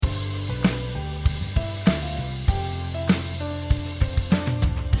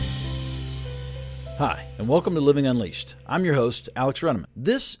Hi, and welcome to Living Unleashed. I'm your host, Alex Runneman.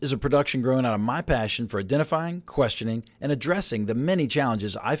 This is a production growing out of my passion for identifying, questioning, and addressing the many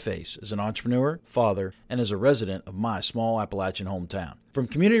challenges I face as an entrepreneur, father, and as a resident of my small Appalachian hometown. From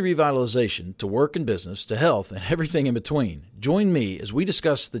community revitalization to work and business to health and everything in between, join me as we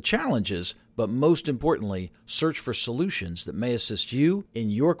discuss the challenges, but most importantly, search for solutions that may assist you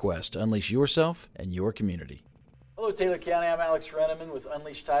in your quest to unleash yourself and your community. Hello, Taylor County. I'm Alex Renneman with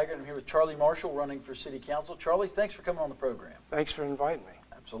Unleashed Tiger, and I'm here with Charlie Marshall running for City Council. Charlie, thanks for coming on the program. Thanks for inviting me.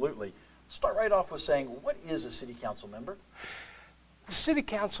 Absolutely. Start right off with saying, what is a City Council member? The City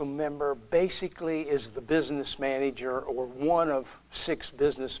Council member basically is the business manager or one of 6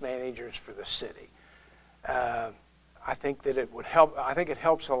 business managers for the city. I think that it would help. I think it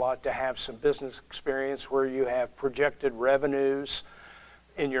helps a lot to have some business experience where you have projected revenues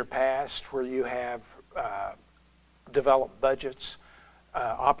in your past, where you have developed budgets,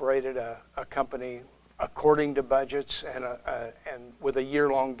 operated a company according to budgets and with a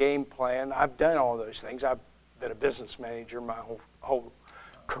year-long game plan. I've done all those things. I've been a business manager my whole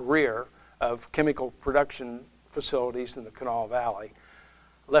career of chemical production facilities in the Kanawha Valley.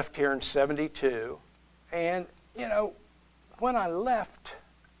 Left here in '72, and when I left,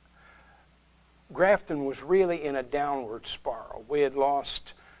 Grafton was really in a downward spiral. We had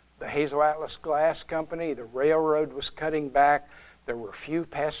lost the Hazel Atlas Glass Company, the railroad was cutting back, there were few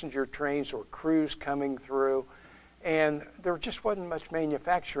passenger trains or crews coming through, and there just wasn't much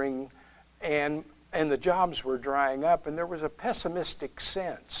manufacturing, and the jobs were drying up, and there was a pessimistic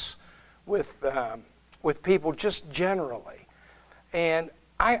sense with people just generally. And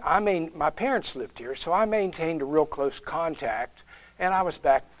my parents lived here, so I maintained a real close contact, and I was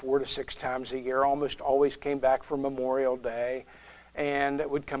back 4 to 6 times a year, almost always came back for Memorial Day, and it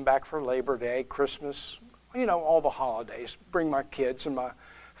would come back for Labor Day, Christmas, all the holidays, bring my kids and my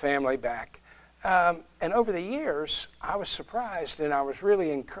family back. And over the years, I was surprised and I was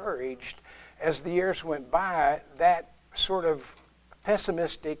really encouraged as the years went by, that sort of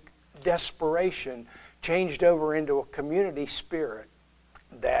pessimistic desperation changed over into a community spirit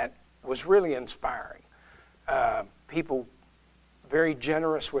that was really inspiring. People very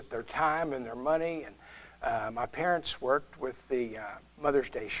generous with their time and their money, and my parents worked with the Mother's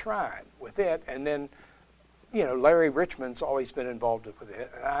Day Shrine with it, and then, Larry Richmond's always been involved with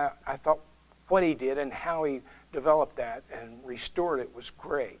it. And I thought what he did and how he developed that and restored it was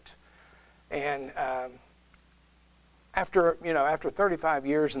great. And after 35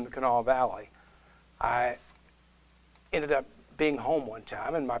 years in the Kanawha Valley, I ended up being home one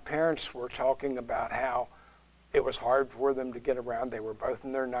time, and my parents were talking about how it was hard for them to get around. They were both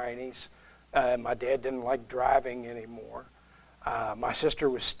in their 90s. My dad didn't like driving anymore. My sister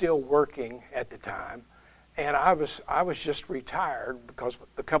was still working at the time, and I was just retired because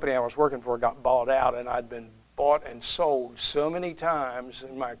the company I was working for got bought out, and I'd been bought and sold so many times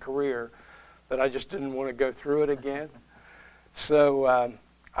in my career that I just didn't want to go through it again. So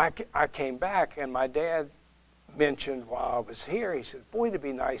I came back, and my dad mentioned while I was here, he said, "Boy, it'd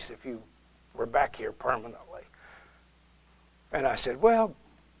be nice if you were back here permanently." And I said, "Well,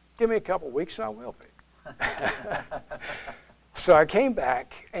 give me a couple of weeks and I will be." So I came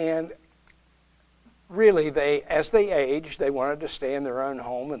back, and really as they aged, they wanted to stay in their own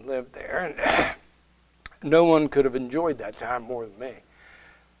home and live there, and no one could have enjoyed that time more than me.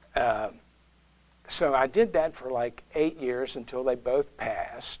 So I did that for like 8 years until they both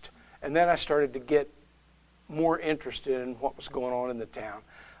passed, and then I started to get more interested in what was going on in the town.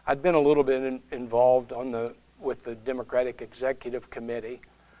 I'd been a little bit involved with the Democratic Executive Committee,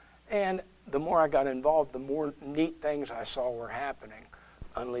 and the more I got involved, the more neat things I saw were happening.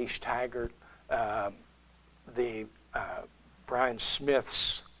 Unleashed Tiger, Brian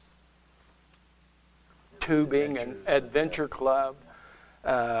Smith's Tubing and Adventure Club,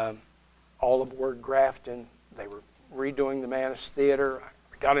 all aboard Grafton. They were redoing the Manus Theater.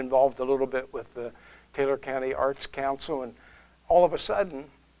 I got involved a little bit with the Taylor County Arts Council, and all of a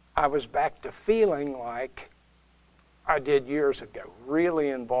sudden, I was back to feeling like I did years ago, really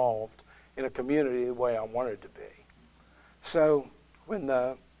involved in a community the way I wanted to be. So when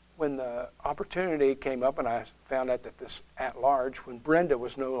the opportunity came up and I found out that this at-large, when Brenda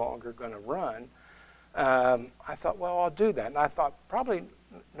was no longer going to run, I thought, well, I'll do that. And I thought, probably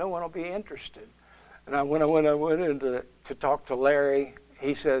no one will be interested. And when I went in to talk to Larry,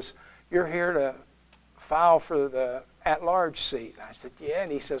 he says, "You're here to file for the at-large seat." I said, "Yeah."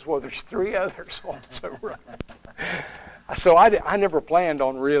 And he says, "Well, there's 3 others also running." So I never planned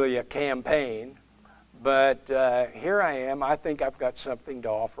on really a campaign, but here I am. I think I've got something to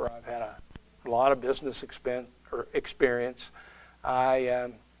offer. I've had a lot of business experience.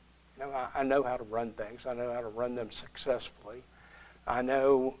 I I know how to run things. I know how to run them successfully. I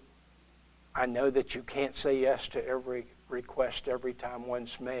know that you can't say yes to every request every time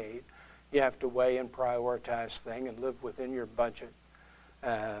one's made. You have to weigh and prioritize things and live within your budget.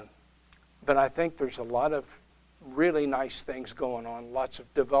 But I think there's a lot of really nice things going on, lots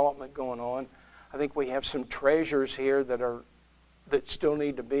of development going on. I think we have some treasures here that still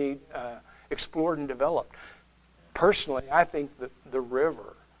need to be explored and developed. Personally, I think that the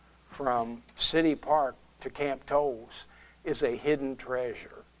river from City Park to Camp Tolles is a hidden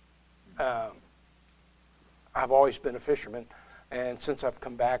treasure. I've always been a fisherman, and since I've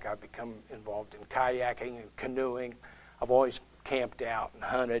come back, I've become involved in kayaking and canoeing. I've always camped out and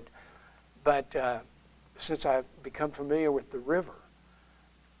hunted. But since I've become familiar with the river,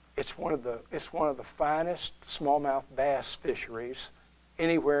 it's one of the finest smallmouth bass fisheries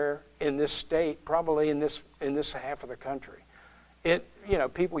anywhere in this state, probably in this half of the country.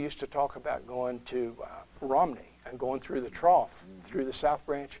 People used to talk about going to Romney and going through the trough, through the South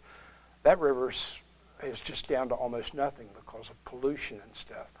Branch. That river is just down to almost nothing because of pollution and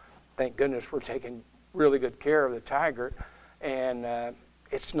stuff. Thank goodness we're taking really good care of the tiger, and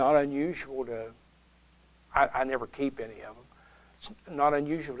it's not unusual I never keep any of them. It's not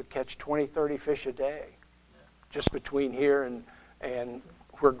unusual to catch 20, 30 fish a day, just between here and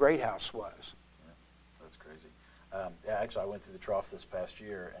where Great House was. Yeah, that's crazy. Actually, I went through the trough this past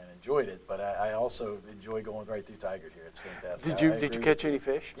year and enjoyed it, but I also enjoy going right through Tigard here. It's fantastic. Did you catch any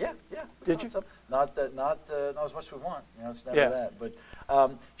fish? Yeah. Did you? Not as much as we want. It's never that. But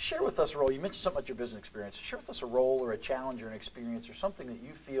share with us a role. You mentioned something about your business experience. Share with us a role or a challenge or an experience or something that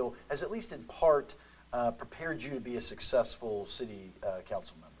you feel has at least in part prepared you to be a successful city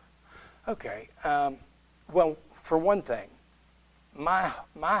council member. Okay. Well, for one thing, my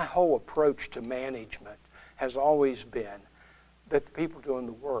whole approach to management has always been that the people doing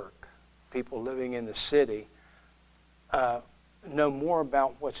the work, people living in the city, know more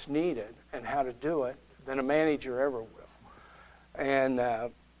about what's needed and how to do it than a manager ever will. And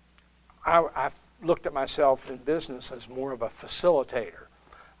I've looked at myself in business as more of a facilitator.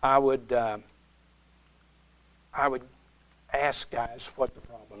 I would ask guys what the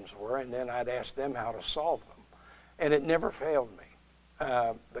problems were, and then I'd ask them how to solve them. And it never failed me.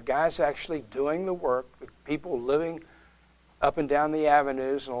 The guys actually doing the work, the people living up and down the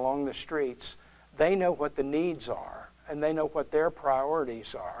avenues and along the streets, they know what the needs are, and they know what their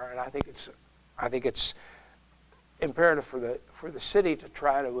priorities are. And I think it's imperative for the city to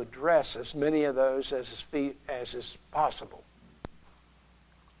try to address as many of those as is possible.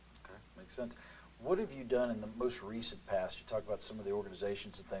 Okay, makes sense. What have you done in the most recent past? You talk about some of the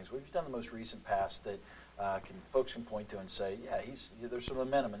organizations and things. What have you done in the most recent past that folks can point to and say, there's some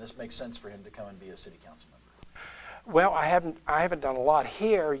momentum, and this makes sense for him to come and be a city council member? Well, I haven't done a lot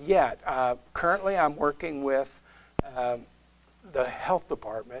here yet. Currently, I'm working with the health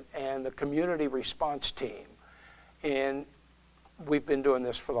department and the community response team, and we've been doing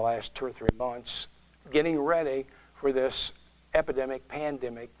this for the last 2 or 3 months, getting ready for this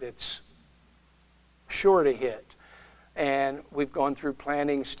pandemic that's sure to hit. And we've gone through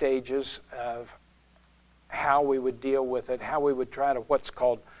planning stages of how we would deal with it, how we would try to what's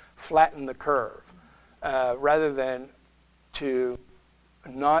called flatten the curve, rather than to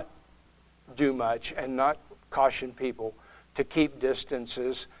not do much and not caution people to keep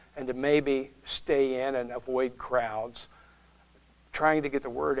distances and to maybe stay in and avoid crowds, trying to get the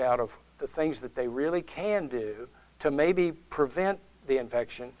word out of the things that they really can do to maybe prevent the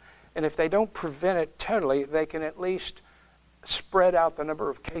infection. And if they don't prevent it totally, they can at least spread out the number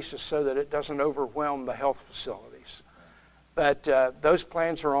of cases so that it doesn't overwhelm the health facilities. But those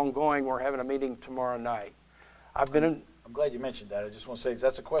plans are ongoing. We're having a meeting tomorrow night. I'm glad you mentioned that. I just want to say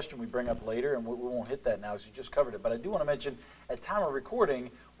that's a question we bring up later, and we won't hit that now because you just covered it. But I do want to mention, at time of recording,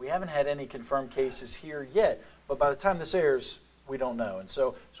 we haven't had any confirmed cases here yet. But by the time this airs, we don't know. And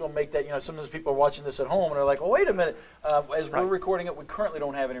so we'll make that, some of those people are watching this at home and are like, well, wait a minute. As we're recording it, we currently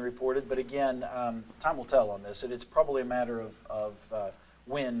don't have any reported. But again, time will tell on this. And it's probably a matter of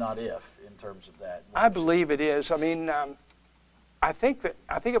when, not if, in terms of that. I believe it is. I mean, I think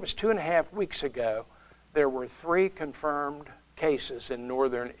it was 2.5 weeks ago, there were 3 confirmed cases in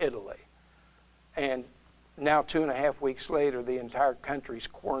northern Italy. And now 2.5 weeks later, the entire country's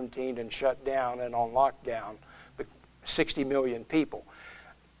quarantined and shut down and on lockdown. 60 million people.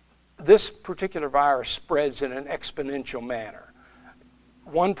 This particular virus spreads in an exponential manner.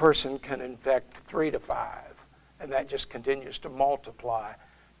 One person can infect 3 to 5, and that just continues to multiply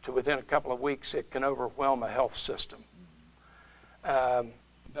to within a couple of weeks it can overwhelm a health system.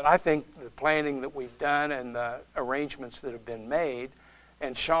 But I think the planning that we've done and the arrangements that have been made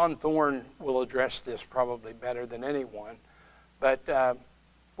and Sean Thorne will address this probably better than anyone, but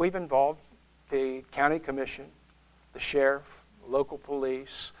we've involved the county commission, the sheriff, local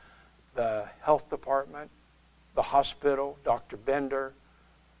police, the health department, the hospital, Dr. Bender.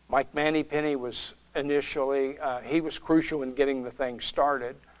 Mike Mannypenny was initially, he was crucial in getting the thing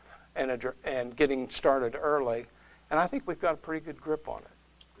started and getting started early. And I think we've got a pretty good grip on it.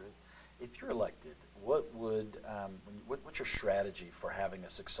 Great. If you're elected, what's your strategy for having a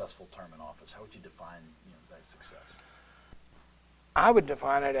successful term in office? How would you define that success? I would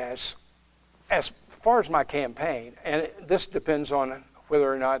define it as far as my campaign, and this depends on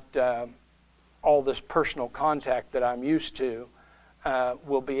whether or not all this personal contact that I'm used to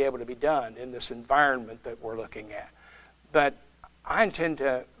will be able to be done in this environment that we're looking at. But I intend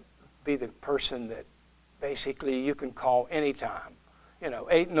to be the person that basically you can call anytime.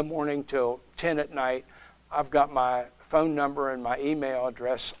 8 in the morning till 10 at night. I've got my phone number and my email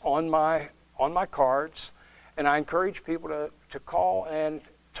address on my cards, and I encourage people to call and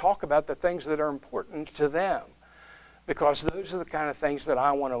talk about the things that are important to them, because those are the kind of things that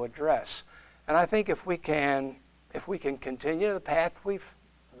I want to address. And I think if we can continue the path we've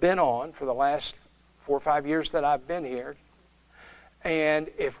been on for the last 4 or 5 years that I've been here, and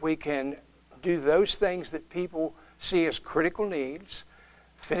if we can do those things that people see as critical needs,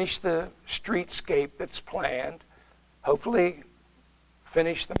 finish the streetscape that's planned, hopefully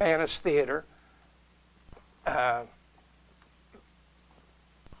finish the Manus Theater,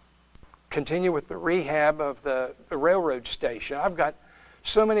 continue with the rehab of the railroad station. I've got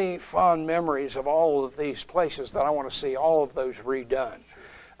so many fond memories of all of these places that I want to see all of those redone.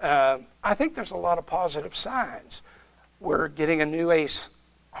 I think there's a lot of positive signs. We're getting a new Ace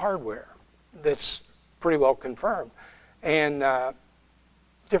Hardware that's pretty well confirmed. And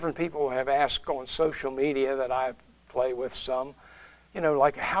different people have asked on social media that I play with some,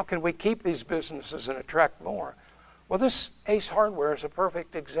 like how can we keep these businesses and attract more? Well, this Ace Hardware is a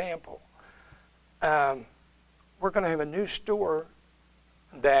perfect example. We're going to have a new store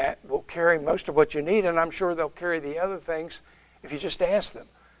that will carry most of what you need, and I'm sure they'll carry the other things if you just ask them.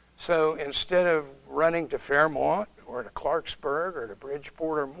 So instead of running to Fairmont or to Clarksburg or to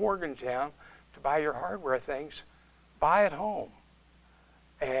Bridgeport or Morgantown to buy your hardware things, buy at home.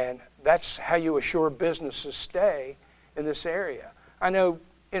 And that's how you assure businesses stay in this area. I know,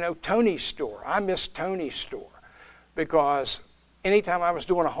 Tony's store. I miss Tony's store because anytime I was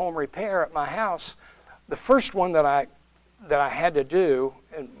doing a home repair at my house, the first one that I had to do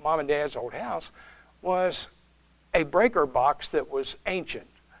in Mom and Dad's old house was a breaker box that was ancient.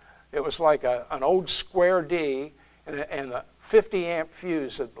 It was like an old square D, and the 50 amp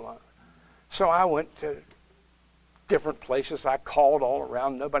fuse had blown. So I went to different places. I called all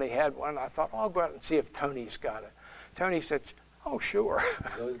around. Nobody had one. I thought, I'll go out and see if Tony's got it. Tony said, oh, sure.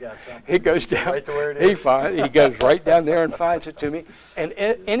 He's always got something. He goes down. Right to where it is. He goes right down there and finds it to me. And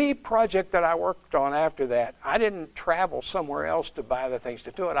any project that I worked on after that, I didn't travel somewhere else to buy the things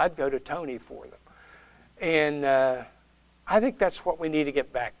to do it. I'd go to Tony for them. And I think that's what we need to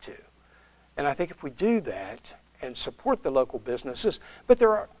get back to. And I think if we do that and support the local businesses, but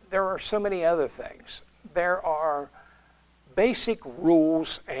there are so many other things. There are basic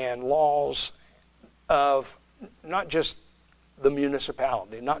rules and laws of not just the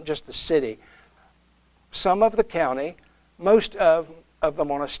municipality, not just the city, some of the county, most of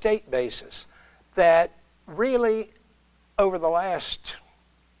them on a state basis, that really over the last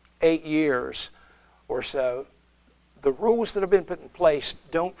 8 years or so, the rules that have been put in place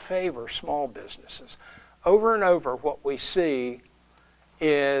don't favor small businesses. Over and over, what we see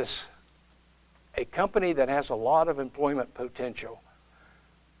is a company that has a lot of employment potential.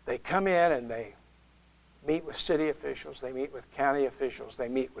 They come in and they meet with city officials, they meet with county officials, they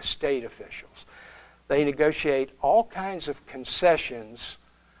meet with state officials. They negotiate all kinds of concessions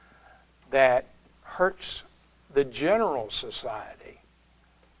that hurts the general society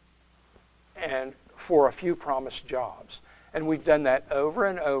and for a few promised jobs. And we've done that over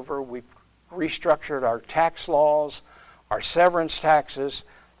and over. We've restructured our tax laws, our severance taxes.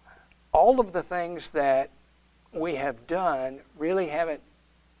 All of the things that we have done really haven't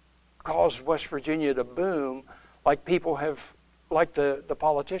caused West Virginia to boom like people have, like the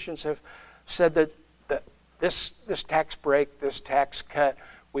politicians have said that this tax break, this tax cut,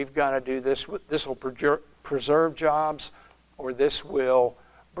 we've got to do this. This will preserve jobs, or this will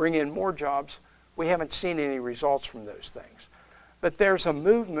bring in more jobs. We haven't seen any results from those things. But there's a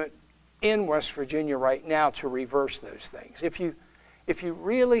movement in West Virginia right now to reverse those things. If you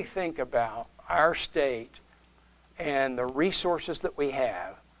really think about our state and the resources that we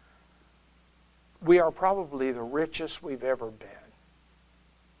have, we are probably the richest we've ever been.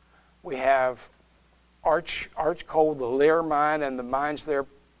 We have Arch Coal, the Lear mine, and the mines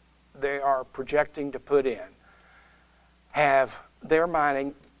they are projecting to put in. They're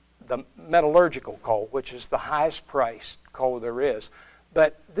mining the metallurgical coal, which is the highest priced coal there is.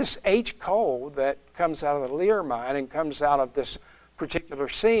 But this H coal that comes out of the Lear mine and comes out of this particular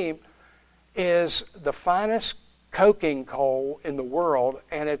seam is the finest coking coal in the world,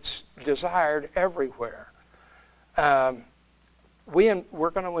 and it's desired everywhere.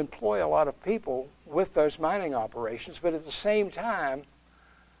 We're going to employ a lot of people with those mining operations, but at the same time,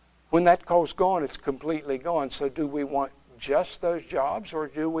 when that coal's gone, it's completely gone. So do we want just those jobs, or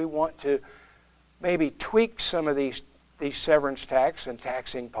do we want to maybe tweak some of these severance tax and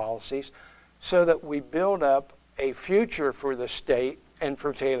taxing policies so that we build up a future for the state and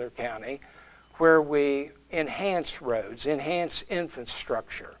for Taylor County where we enhance roads, enhance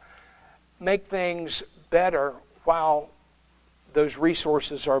infrastructure, make things better while those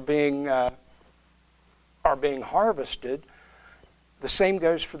resources are being harvested. The same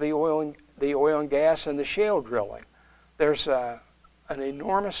goes for the oil and gas and the shale drilling. There's an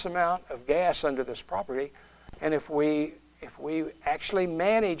enormous amount of gas under this property, and if we actually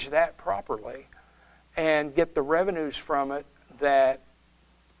manage that properly and get the revenues from it that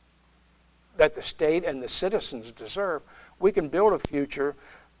the state and the citizens deserve, we can build a future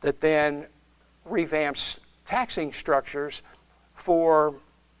that then revamps taxing structures for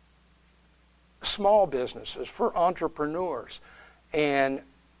small businesses, for entrepreneurs, and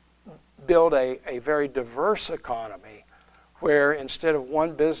build a very diverse economy where instead of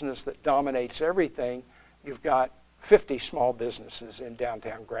one business that dominates everything, you've got 50 small businesses in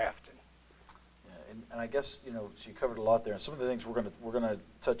downtown Grafton. Yeah, and I guess, so you covered a lot there, and some of the things we're gonna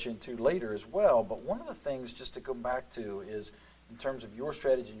touch into later as well, but one of the things just to come back to is, in terms of your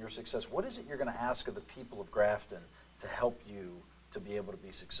strategy and your success, what is it you're gonna ask of the people of Grafton to help you to be able to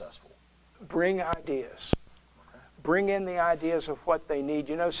be successful? Bring ideas. Bring in the ideas of what they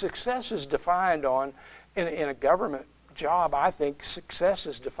need. Success is defined on, in a government job, I think success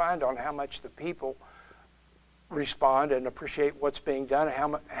is defined on how much the people respond and appreciate what's being done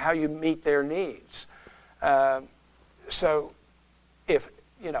and how you meet their needs. So if,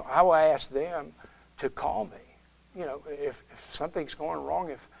 I will ask them to call me. If something's going wrong,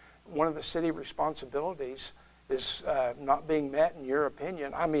 if one of the city responsibilities is not being met in your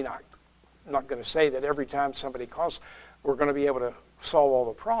opinion, I'm not going to say that every time somebody calls we're going to be able to solve all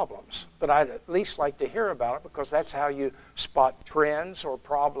the problems, but I'd at least like to hear about it, because that's how you spot trends or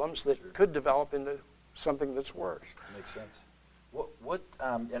problems that could develop into something that's worse. Makes sense. What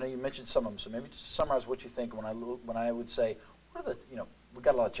I know you mentioned some of them, so maybe just to summarize what you think when I would say, what are the, we've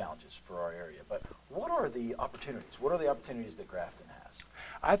got a lot of challenges for our area, but what are the opportunities? What are the opportunities that Grafton has?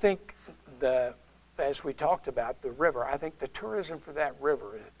 I think as we talked about the river, I think the tourism for that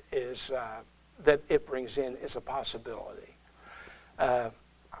river is that it brings in is a possibility.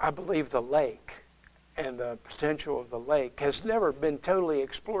 I believe the lake and the potential of the lake has never been totally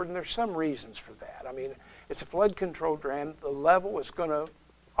explored, and there's some reasons for that. It's a flood control dam. The level is going to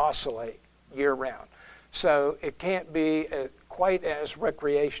oscillate year round. So it can't be quite as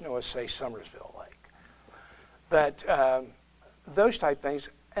recreational as, say, Summersville Lake. But those type things,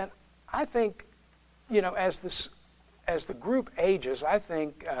 and I think, as the group ages, I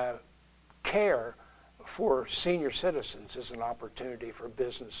think care for senior citizens is an opportunity for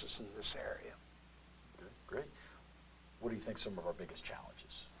businesses in this area. Great. What do you think some of our biggest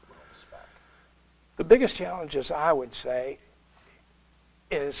challenges will hold us back? The biggest challenges, I would say,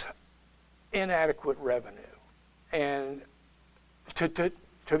 is inadequate revenue, and to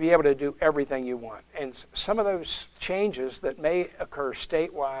be able to do everything you want. And some of those changes that may occur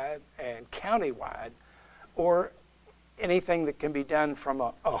statewide and countywide, or anything that can be done from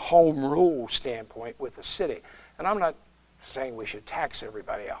a home rule standpoint with the city. And I'm not saying we should tax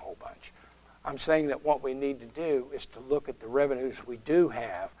everybody a whole bunch. I'm saying that what we need to do is to look at the revenues we do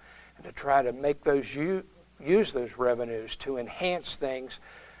have and to try to make those use those revenues to enhance things.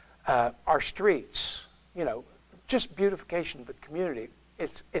 Our streets, just beautification of the community.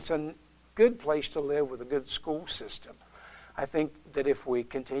 It's a good place to live with a good school system. I think that if we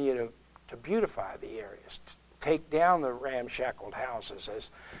continue to beautify the areas, take down the ramshackled houses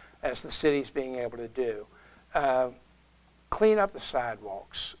as the city's being able to do, clean up the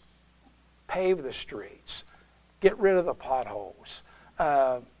sidewalks, pave the streets, get rid of the potholes,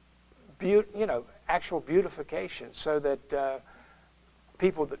 actual beautification, so that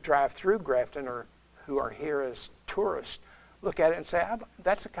people that drive through Grafton or who are here as tourists look at it and say,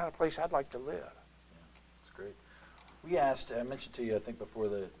 that's the kind of place I'd like to live. Yeah, that's great. We asked, I mentioned to you, I think before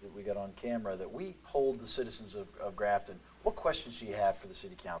that we got on camera, that we polled the citizens of Grafton, what questions do you have for the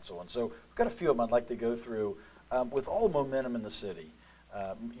city council? And so we've got a few of them I'd like to go through. With all momentum in the city,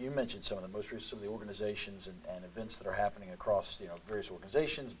 you mentioned some of them, most recently some of the organizations and events that are happening across various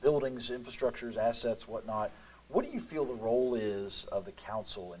organizations, buildings, infrastructures, assets, whatnot. What do you feel the role is of the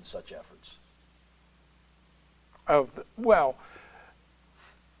council in such efforts? Well,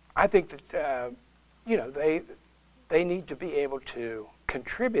 I think that they need to be able to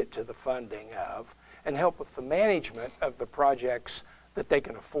contribute to the funding of and help with the management of the projects that they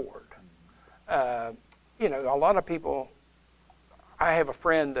can afford. A lot of people, I have a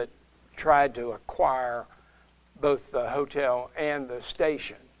friend that tried to acquire both the hotel and the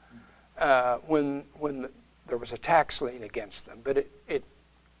station when there was a tax lien against them, but it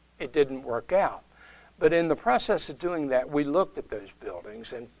didn't work out. But in the process of doing that, we looked at those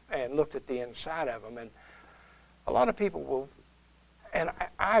buildings and looked at the inside of them, and a lot of people will, and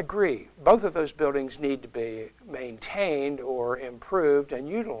I agree, both of those buildings need to be maintained or improved and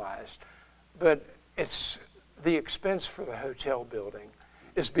utilized, but it's the expense for the hotel building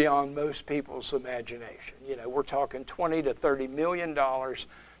is beyond most people's imagination. We're talking $20 to $30 million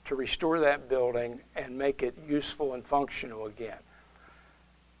to restore that building and make it useful and functional again.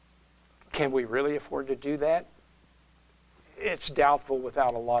 Can we really afford to do that? It's doubtful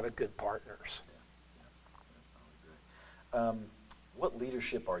without a lot of good partners. What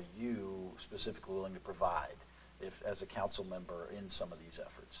leadership are you specifically willing to provide as a council member in some of these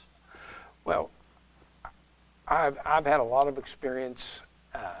efforts? Well, I've had a lot of experience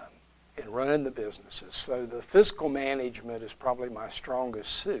in running the businesses, so the fiscal management is probably my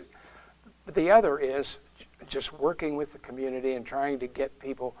strongest suit. But the other is just working with the community and trying to get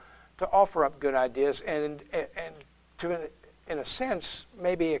people to offer up good ideas and to, in a sense,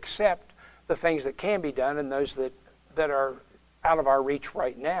 maybe accept the things that can be done and those that are out of our reach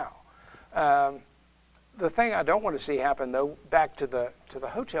right now. The thing I don't want to see happen, though, back to the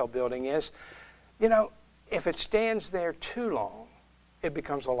hotel building is, if it stands there too long, it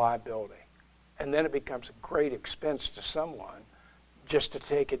becomes a liability. And then it becomes a great expense to someone just to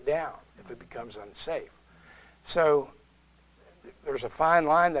take it down if it becomes unsafe. So there's a fine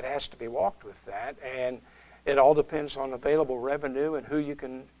line that has to be walked with that, and it all depends on available revenue and who you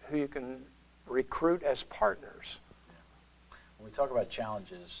can recruit as partners. When we talk about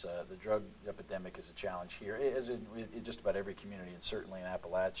challenges, the drug epidemic is a challenge here, as in just about every community, and certainly in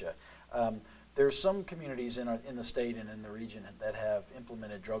Appalachia. There are some communities in the state and in the region that have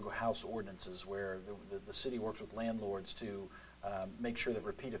implemented drug house ordinances where the city works with landlords to make sure that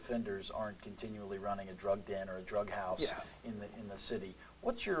repeat offenders aren't continually running a drug den or a drug house in the city.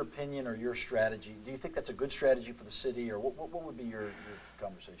 What's your opinion or your strategy? Do you think that's a good strategy for the city, or what would be your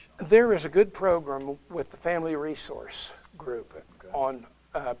conversation on that? There is a good program with the Family Resource Group on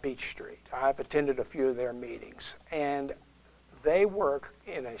Beach Street. I've attended a few of their meetings, and they work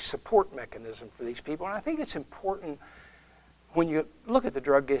in a support mechanism for these people. And I think it's important when you look at the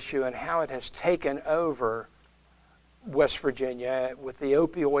drug issue and how it has taken over West Virginia with the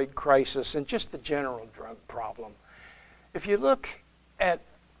opioid crisis and just the general drug problem. If you look at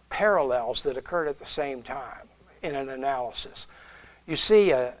parallels that occurred at the same time in an analysis, you see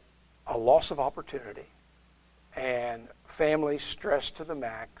a loss of opportunity and families stressed to the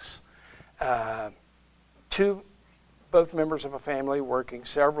max, both members of a family working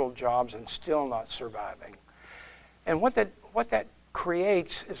several jobs and still not surviving. And what that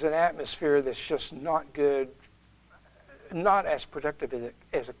creates is an atmosphere that's just not good, not as productive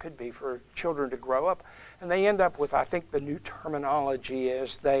as it could be for children to grow up. And they end up with, I think the new terminology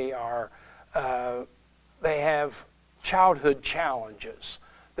is they have childhood challenges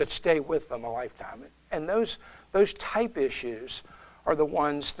that stay with them a lifetime. And those type issues are the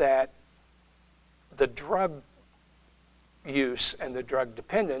ones that the drug use and the drug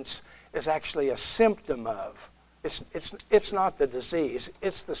dependence is actually a symptom of. It's not the disease,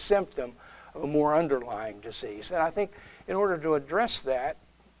 it's the symptom of a more underlying disease. And I think in order to address that,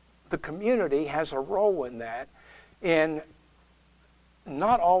 the community has a role in that, in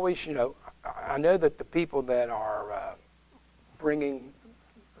not always, I know that the people that are bringing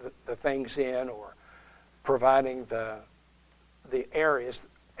the things in or providing the areas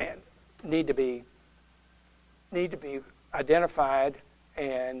and need to be identified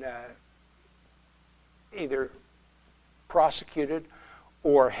and either prosecuted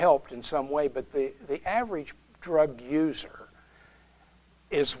or helped in some way. But the average drug user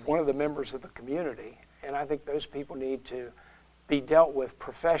is one of the members of the community, and I think those people need to be dealt with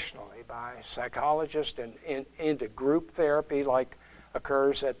professionally by psychologists and into group therapy like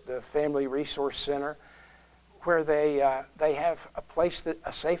occurs at the Family Resource Center. where they have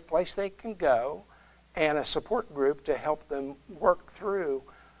a safe place they can go, and a support group to help them work through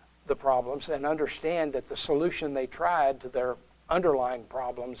the problems and understand that the solution they tried to their underlying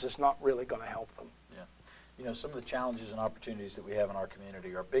problems is not really going to help them. Yeah. Some of the challenges and opportunities that we have in our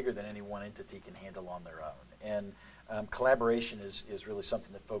community are bigger than any one entity can handle on their own. And collaboration is really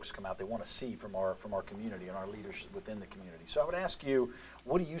something that folks come out, they want to see from our community and our leaders within the community. So I would ask you,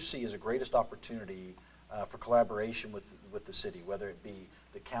 what do you see as the greatest opportunity for collaboration with the city, whether it be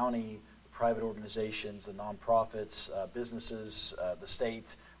the county, private organizations, the nonprofits, businesses, the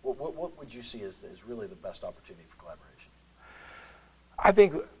state? What would you see as really the best opportunity for collaboration? I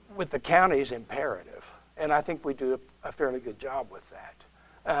think with the county is imperative, and I think we do a fairly good job with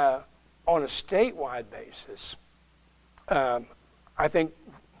that. On a statewide basis, I think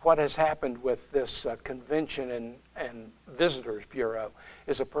what has happened with this Convention and Visitors Bureau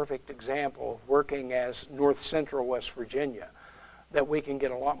is a perfect example of working as North Central West Virginia, that we can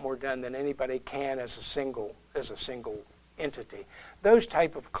get a lot more done than anybody can as a single entity. Those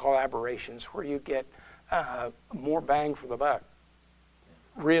type of collaborations where you get more bang for the buck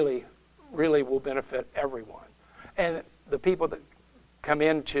really will benefit everyone. And the people that come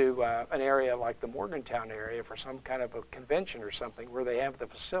into an area like the Morgantown area for some kind of a convention or something where they have the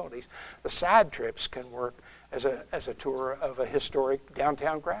facilities, the side trips can work as a tour of a historic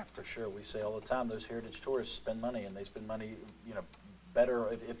downtown Grafton. For sure. We say all the time those heritage tourists spend money, and they spend money,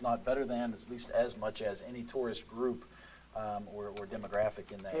 better, if not better than, at least as much as any tourist group or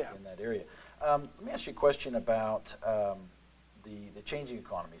demographic in that area. Let me ask you a question about the changing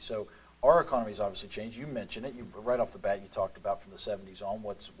economy. So our economy's obviously changed. You mentioned it. Right off the bat, you talked about from the 70s on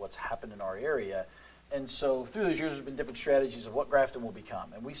what's happened in our area. And so through those years, there's been different strategies of what Grafton will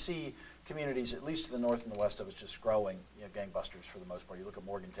become. And we see communities, at least to the north and the west of us, just growing, gangbusters for the most part. You look at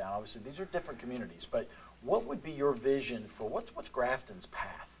Morgantown, obviously these are different communities. But what would be your vision for what's Grafton's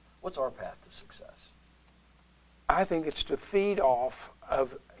path? What's our path to success? I think it's to feed off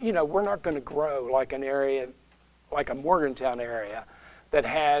of, we're not going to grow like an area, like a Morgantown area, that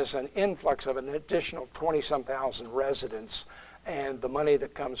has an influx of an additional 20-some thousand residents and the money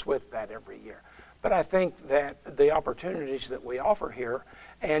that comes with that every year. But I think that the opportunities that we offer here,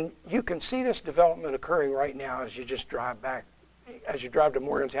 and you can see this development occurring right now as you just drive back, as you drive to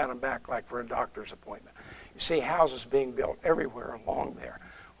Morgantown and back, like for a doctor's appointment. You see houses being built everywhere along there.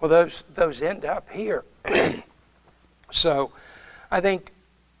 Well, those end up here. So I think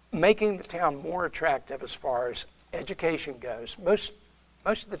making the town more attractive as far as education goes, most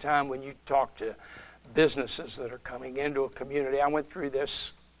of the time when you talk to businesses that are coming into a community, I went through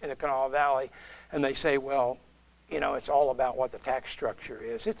this in the Kanawha Valley, and they say, well, it's all about what the tax structure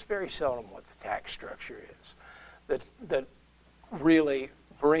is. It's very seldom what the tax structure is that really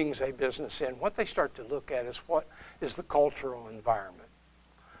brings a business in. What they start to look at is what is the cultural environment?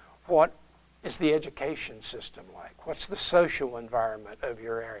 What is the education system like? What's the social environment of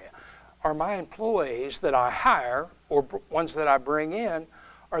your area? Are my employees that I hire or ones that I bring in,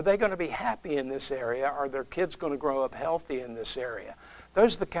 are they going to be happy in this area? Are their kids going to grow up healthy in this area?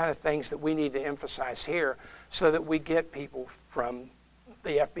 Those are the kind of things that we need to emphasize here so that we get people from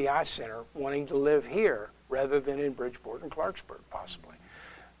the FBI Center wanting to live here rather than in Bridgeport and Clarksburg possibly,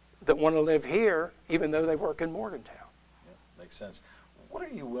 that want to live here even though they work in Morgantown. Yeah, makes sense. What are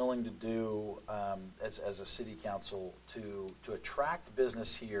you willing to do as a city council to attract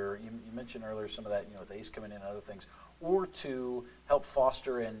business here? You mentioned earlier some of that, with ACE coming in and other things, or to help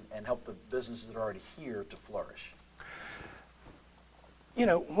foster and help the businesses that are already here to flourish?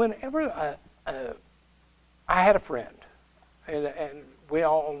 Whenever I had a friend, and we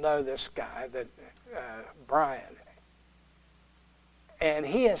all know this guy, that Brian, and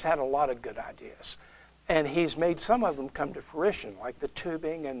he has had a lot of good ideas. And he's made some of them come to fruition, like the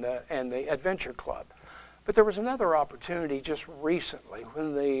tubing and the adventure club. But there was another opportunity just recently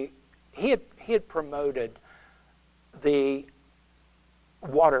when he had promoted the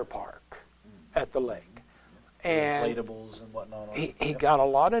water park at the lake, and inflatables and whatnot. He got a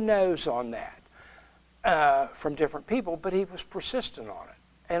lot of no's on that from different people, but he was persistent on it,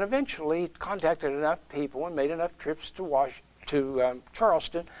 and eventually contacted enough people and made enough trips to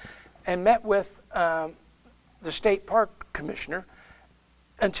Charleston, and met with the state park commissioner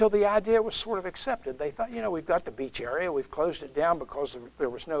until the idea was sort of accepted. They thought, we've got the beach area, we've closed it down because there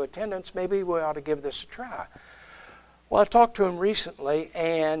was no attendance, maybe we ought to give this a try. Well, I talked to him recently,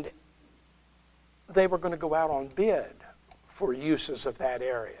 and they were going to go out on bid for uses of that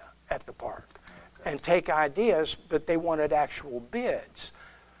area at the park and take ideas, but they wanted actual bids.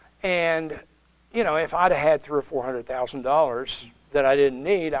 And, if I'd have had $300,000 or $400,000 that I didn't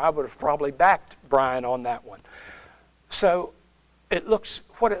need, I would have probably backed Brian on that one. So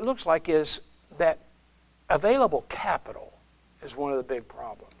what it looks like is that available capital is one of the big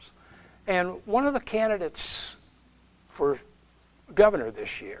problems. And one of the candidates for governor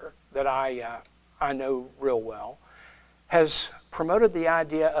this year that I know real well has promoted the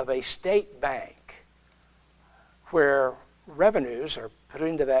idea of a state bank where revenues are put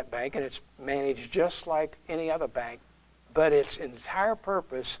into that bank and it's managed just like any other bank, but its entire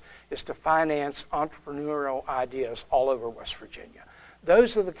purpose is to finance entrepreneurial ideas all over West Virginia.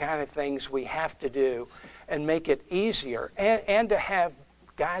 Those are the kind of things we have to do and make it easier, and to have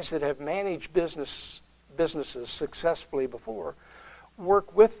guys that have managed businesses successfully before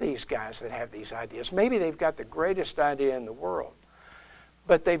work with these guys that have these ideas. Maybe they've got the greatest idea in the world,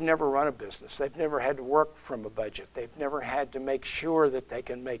 but they've never run a business. They've never had to work from a budget. They've never had to make sure that they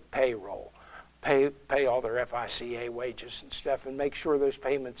can make payroll, pay all their FICA wages and stuff, and make sure those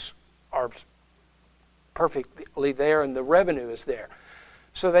payments are perfectly there and the revenue is there.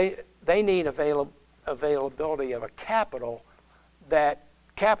 So they need availability of a capital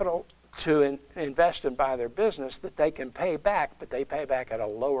to invest and buy their business that they can pay back, but they pay back at a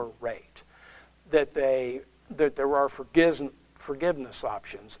lower rate. That there are forgiveness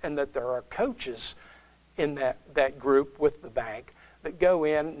options, and that there are coaches in that group with the bank that go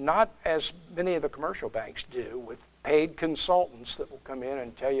in, not as many of the commercial banks do, with paid consultants that will come in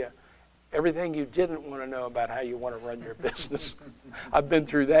and tell you everything you didn't want to know about how you want to run your business. I've been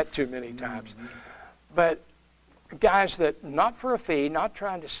through that too many times. But guys that, not for a fee, not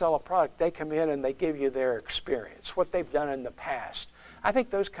trying to sell a product, they come in and they give you their experience, what they've done in the past. I think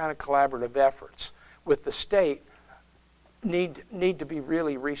those kind of collaborative efforts with the state need to be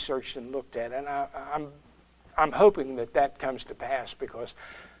really researched and looked at. And I'm hoping that comes to pass, because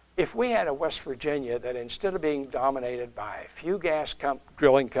if we had a West Virginia that, instead of being dominated by a few gas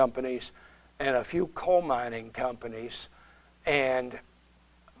drilling companies and a few coal mining companies and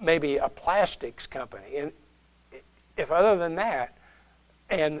maybe a plastics company, and if other than that,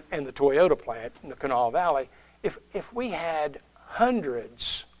 and the Toyota plant in the Kanawha Valley, if we had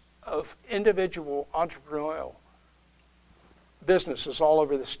hundreds of individual entrepreneurial businesses all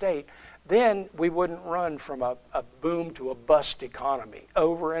over the state, then we wouldn't run from a boom to a bust economy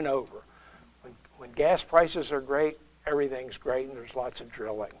over and over. When gas prices are great, everything's great, and there's lots of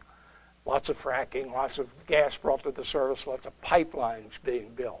drilling, lots of fracking, lots of gas brought to the surface, lots of pipelines being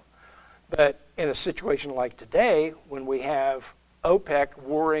built. But in a situation like today, when we have OPEC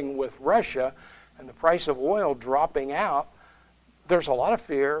warring with Russia and the price of oil dropping out, there's a lot of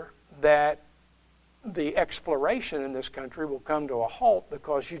fear that the exploration in this country will come to a halt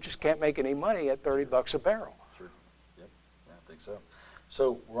because you just can't make any money at $30 a barrel. Sure. Yep. Yeah, I think so.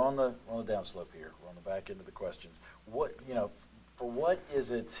 So we're on the downslope here. We're on the back end of the questions. For what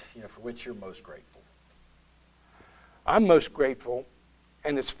is it, for which you're most grateful? I'm most grateful,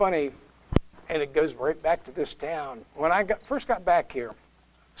 and it's funny, and it goes right back to this town. When I first got back here,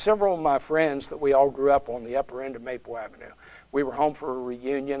 several of my friends that we all grew up on the upper end of Maple Avenue, we were home for a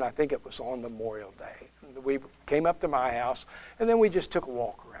reunion. I think it was on Memorial Day. We came up to my house, and then we just took a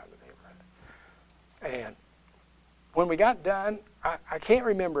walk around the neighborhood. And when we got done, I can't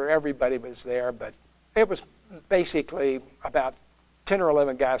remember everybody was there, but it was basically about 10 or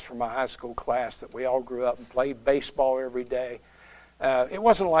 11 guys from my high school class that we all grew up and played baseball every day. It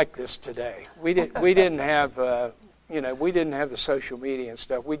wasn't like this today. We didn't have the social media and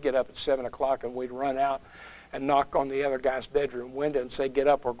stuff. We'd get up at 7 o'clock and we'd run out and knock on the other guy's bedroom window and say, "Get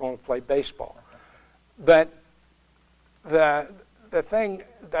up, we're going to play baseball." But the thing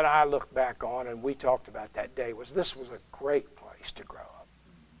that I look back on, and we talked about that day, was this was a great place to grow up.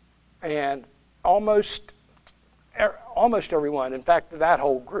 And almost everyone, in fact, that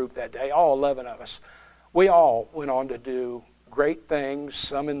whole group that day, all 11 of us, we all went on to do great things,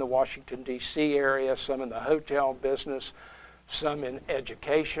 some in the Washington, D.C. area, some in the hotel business, some in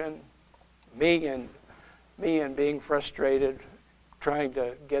education. Me and being frustrated, trying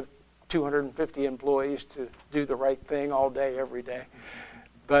to get 250 employees to do the right thing all day, every day.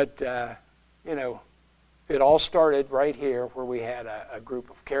 But, it all started right here, where we had a group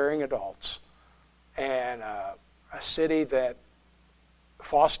of caring adults and a city that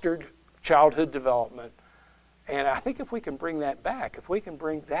fostered childhood development. And I think if we can bring that back, if we can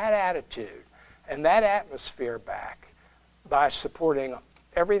bring that attitude and that atmosphere back by supporting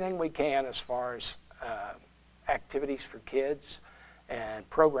everything we can as far as activities for kids and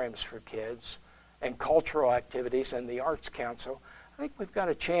programs for kids and cultural activities and the Arts Council, I think we've got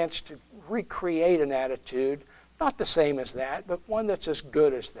a chance to recreate an attitude, not the same as that, but one that's as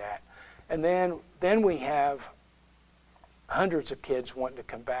good as that. And then we have hundreds of kids wanting to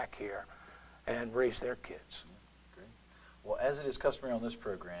come back here. and raise their kids. Great. Well, as it is customary on this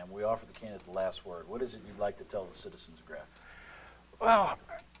program, we offer the candidate the last word. What is it you'd like to tell the citizens of Grafton? Well,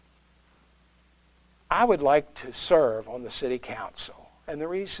 I would like to serve on the city council, and the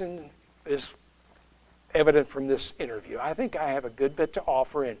reason is evident from this interview. I think I have a good bit to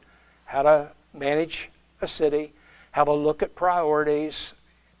offer in how to manage a city, how to look at priorities,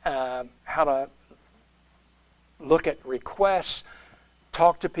 how to look at requests,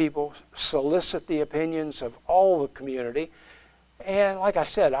 talk to people, solicit the opinions of all the community. And like I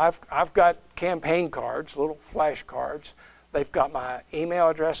said, I've got campaign cards, little flash cards. They've got my email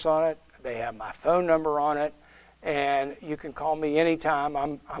address on it. They have my phone number on it. And you can call me anytime.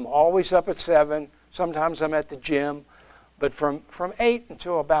 I'm always up at 7. Sometimes I'm at the gym. But from 8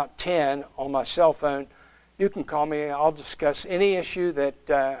 until about 10 on my cell phone, you can call me. I'll discuss any issue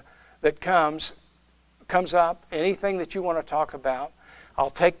that comes up, anything that you want to talk about. I'll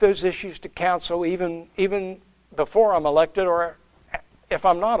take those issues to council even before I'm elected or if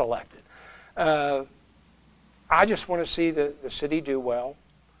I'm not elected. I just want to see the city do well.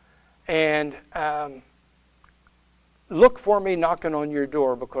 And look for me knocking on your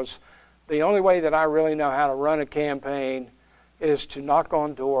door, because the only way that I really know how to run a campaign is to knock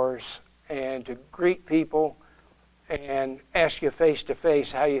on doors and to greet people and ask you face to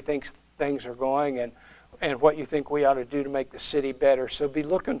face how you think things are going and what you think we ought to do to make the city better. So be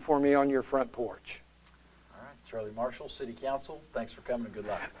looking for me on your front porch. All right. Charlie Marshall, City Council, thanks for coming and good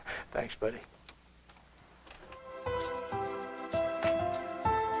luck. Thanks, buddy.